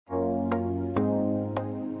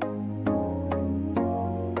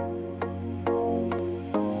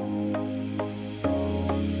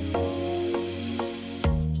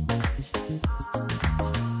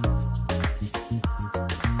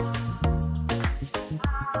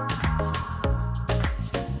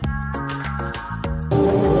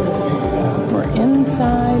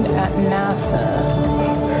NASA,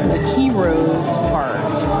 the heroes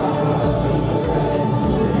part.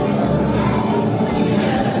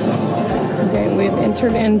 Okay, we've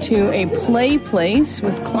entered into a play place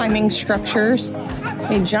with climbing structures,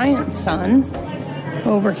 a giant sun.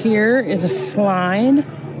 Over here is a slide.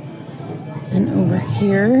 And over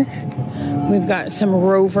here, we've got some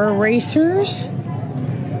rover racers.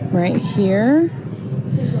 Right here.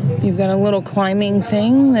 You've got a little climbing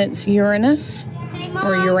thing that's Uranus,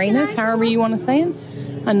 or Uranus, however you want to say it.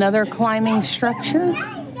 Another climbing structure.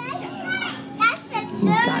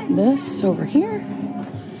 You've got this over here.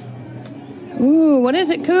 Ooh, what is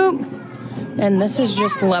it, Coop? And this is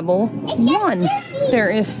just level 1.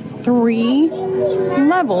 There is 3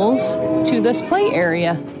 levels to this play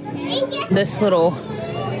area. This little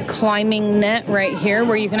climbing net right here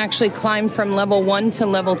where you can actually climb from level 1 to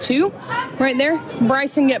level 2. Right there.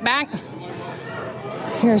 Bryson, get back.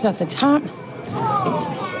 Here's at the top.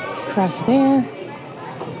 Across there.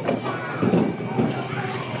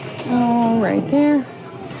 Oh, right there.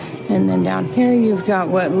 And then down here you've got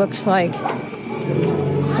what looks like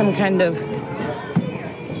some kind of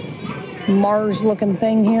Mars looking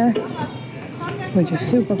thing here, which is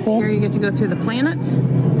super cool. Here you get to go through the planets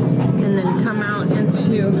and then come out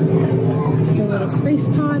into the little space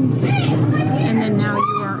pod. And then now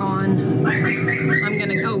you are on,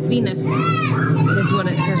 Venus is what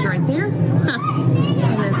it says right there.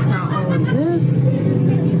 And it's got all of this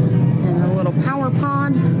and a little power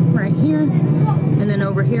pod right here. And then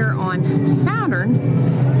over here on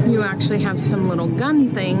Saturn, you actually have some little gun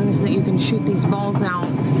things that you can shoot these balls out